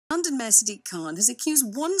London Mayor Sadiq Khan has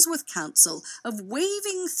accused Wandsworth Council of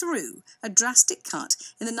waving through a drastic cut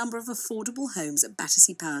in the number of affordable homes at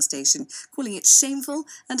Battersea Power Station, calling it shameful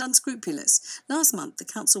and unscrupulous. Last month, the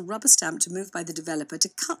council rubber-stamped a move by the developer to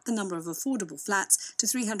cut the number of affordable flats to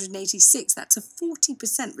 386. That's a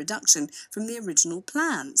 40% reduction from the original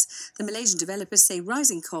plans. The Malaysian developers say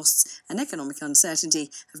rising costs and economic uncertainty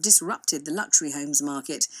have disrupted the luxury homes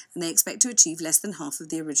market, and they expect to achieve less than half of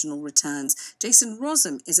the original returns. Jason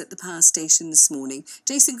Rossum is at the power station this morning.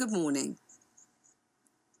 Jason, good morning.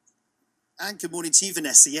 And good morning to you,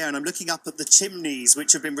 Vanessa. Yeah, and I'm looking up at the chimneys,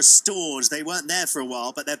 which have been restored. They weren't there for a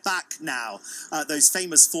while, but they're back now. Those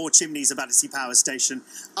famous 4 chimneys at Battersea Power Station,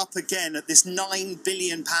 up again at this £9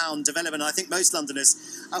 billion development. I think most Londoners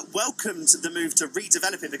welcomed the move to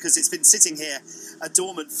redevelop it because it's been sitting here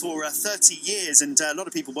dormant for 30 years, and a lot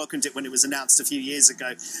of people welcomed it when it was announced a few years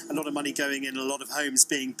ago. A lot of money going in, a lot of homes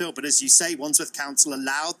being built. But as you say, Wandsworth Council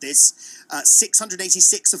allowed this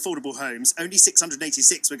 686 affordable homes. Only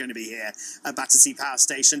 686 were going to be here at Battersea Power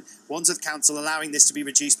Station. Wandsworth Council allowing this to be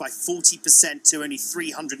reduced by 40% to only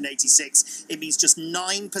 386. It means just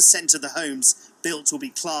 9% of the homes built will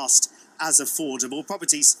be classed as affordable.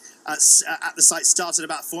 Properties at the site start at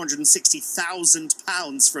about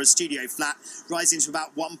 £460,000 for a studio flat, rising to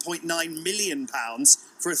about £1.9 million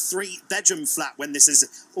for a 3-bedroom flat when this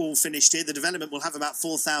is all finished here. The development will have about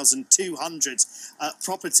 4,200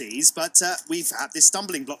 properties, but we've had this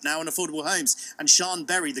stumbling block now on affordable homes. And Sian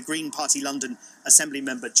Berry, the Green Party London Assembly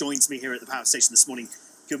member, joins me here at the power station this morning.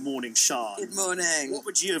 Good morning, Sian. Good morning. What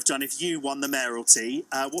would you have done if you won the mayoralty?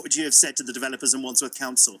 What would you have said to the developers and Wandsworth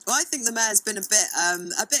Council? Well, I think the mayor's been a bit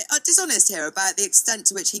dishonest here about the extent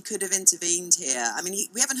to which he could have intervened here. I mean,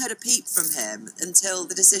 we haven't heard a peep from him until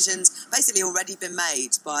the decision's basically already been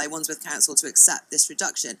made by Wandsworth Council to accept this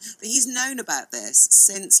reduction. But he's known about this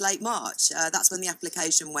since late March. That's when the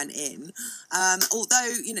application went in.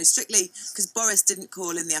 Although, you know, strictly because Boris didn't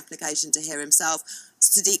call in the application to hear himself,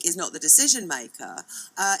 Sadiq is not the decision maker.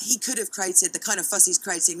 He could have created the kind of fuss he's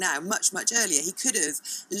creating now much, much earlier. He could have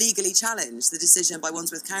legally challenged the decision by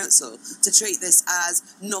Wandsworth Council to treat this as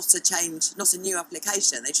not a change, not a new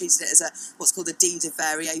application. They treated it as what's called a deed of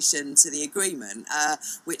variation to the agreement,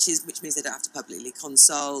 which means they don't have to publicly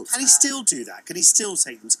consult. Can he still do that? Can he still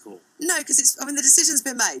take them to court? No, because the decision's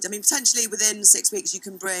been made. I mean, potentially within 6 weeks you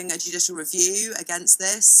can bring a judicial review against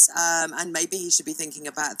this, and maybe he should be thinking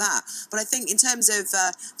about that. But I think in terms of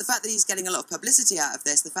the fact that he's getting a lot of publicity out of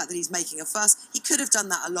this, the fact that he's making a fuss, he could have done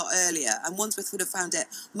that a lot earlier, and Wandsworth would have found it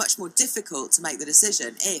much more difficult to make the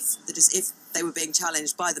decision if they were being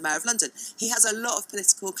challenged by the Mayor of London. He has a lot of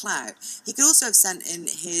political clout. He could also have sent in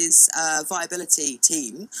his viability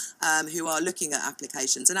team, who are looking at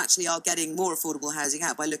applications and actually are getting more affordable housing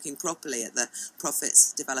out by looking properly at the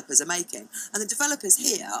profits developers are making. And the developers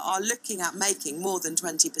here are looking at making more than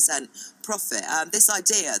 20% profit. This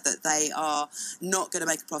idea that they are not going to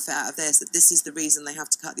make a profit out of this, that this is the reason they have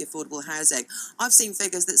to cut the affordable housing. I've seen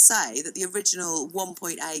figures that say that the original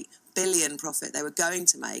 1.8 billion profit they were going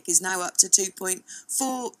to make is now up to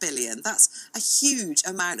 2.4 billion. That's a huge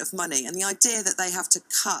amount of money, and the idea that they have to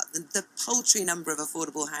cut the paltry number of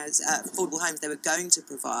affordable homes they were going to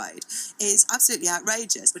provide is absolutely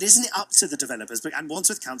outrageous. But isn't it up to the developers? And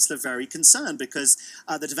Wandsworth Council are very concerned because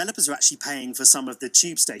the developers are actually paying for some of the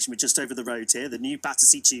tube station, which is just over the road here, the new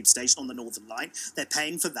Battersea tube station on the Northern Line. They're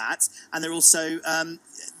paying for that, and they're also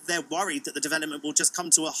they're worried that the development will just come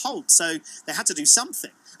to a halt. So they had to do something.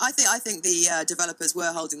 I think the developers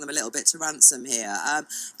were holding them a little bit to ransom here.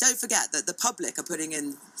 Don't forget that the public are putting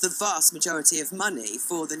in the vast majority of money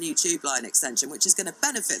for the new tube line extension, which is going to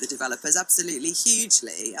benefit the developers absolutely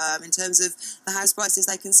hugely in terms of the house prices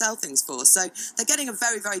they can sell things for. So they're getting a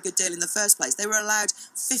very, very good deal in the first place. They were allowed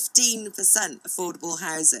 15% affordable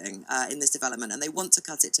housing in this development, and they want to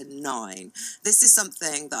cut it to 9%. This is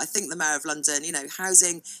something that I think the Mayor of London, you know,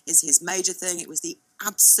 housing is his major thing. It was the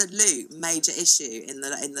absolute major issue in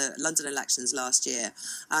the London elections last year.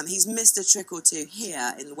 He's missed a trick or two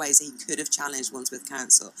here in the ways that he could have challenged Wandsworth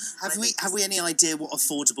Council. Have we any idea what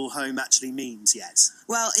affordable home actually means yet?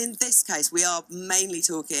 Well, in this case, we are mainly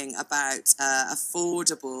talking about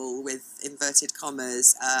affordable, with inverted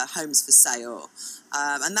commas, homes for sale.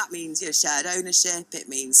 And that means, you know, shared ownership. It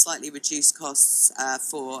means slightly reduced costs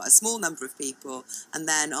for a small number of people, and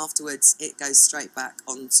then afterwards it goes straight back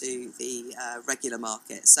onto the regular market.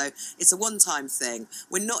 So it's a one-time thing.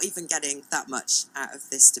 We're not even getting that much out of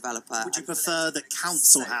this developer. Would you prefer that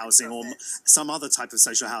council housing or some other type of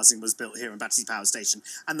social housing was built here in Battersea Power Station,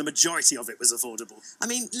 and the majority of it was affordable? I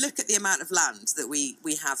mean, look at the amount of land that we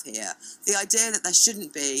have here. The idea that there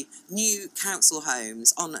shouldn't be new council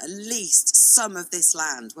homes on at least some of this this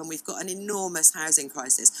land when we've got an enormous housing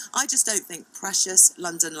crisis. I just don't think precious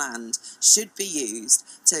London land should be used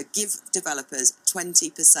to give developers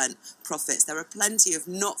 20% profits. There are plenty of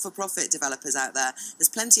not-for-profit developers out there. There's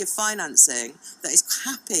plenty of financing that is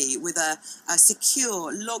happy with a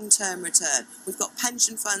secure long-term return. We've got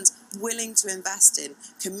pension funds willing to invest in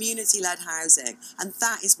community-led housing, and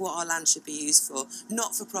that is what our land should be used for,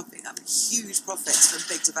 not for profit. Huge profits from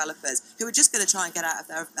big developers who are just going to try and get out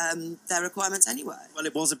of their requirements anyway. Well,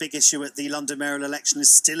 it was a big issue at the London mayoral election.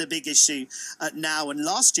 It's still a big issue now. And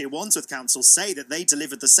last year, Wandsworth Council say that they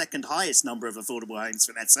delivered the second highest number of affordable homes,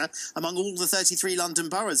 Vanessa, among all the 33 London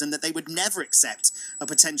boroughs, and that they would never accept a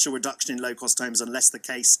potential reduction in low-cost homes unless the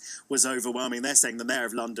case was overwhelming. They're saying the Mayor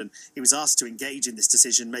of London, he was asked to engage in this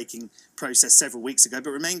decision-making process several weeks ago, but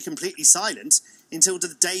remained completely silent until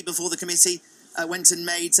the day before the committee went and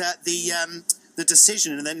made the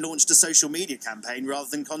decision and then launched a social media campaign rather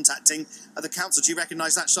than contacting the council. Do you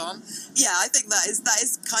recognise that, Sian? Yeah, I think that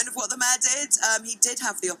is kind of what the mayor did. He did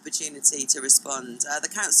have the opportunity to respond. The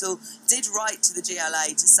council did write to the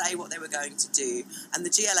GLA to say what they were going to do, and the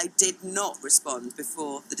GLA did not respond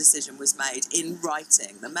before the decision was made in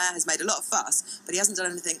writing. The mayor has made a lot of fuss, but he hasn't done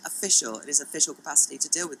anything official in his official capacity to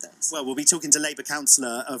deal with this. Well, we'll be talking to Labour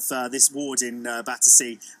councillor of this ward in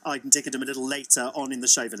Battersea, Aidan Dickerdham, a little later on in the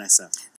show, Vanessa.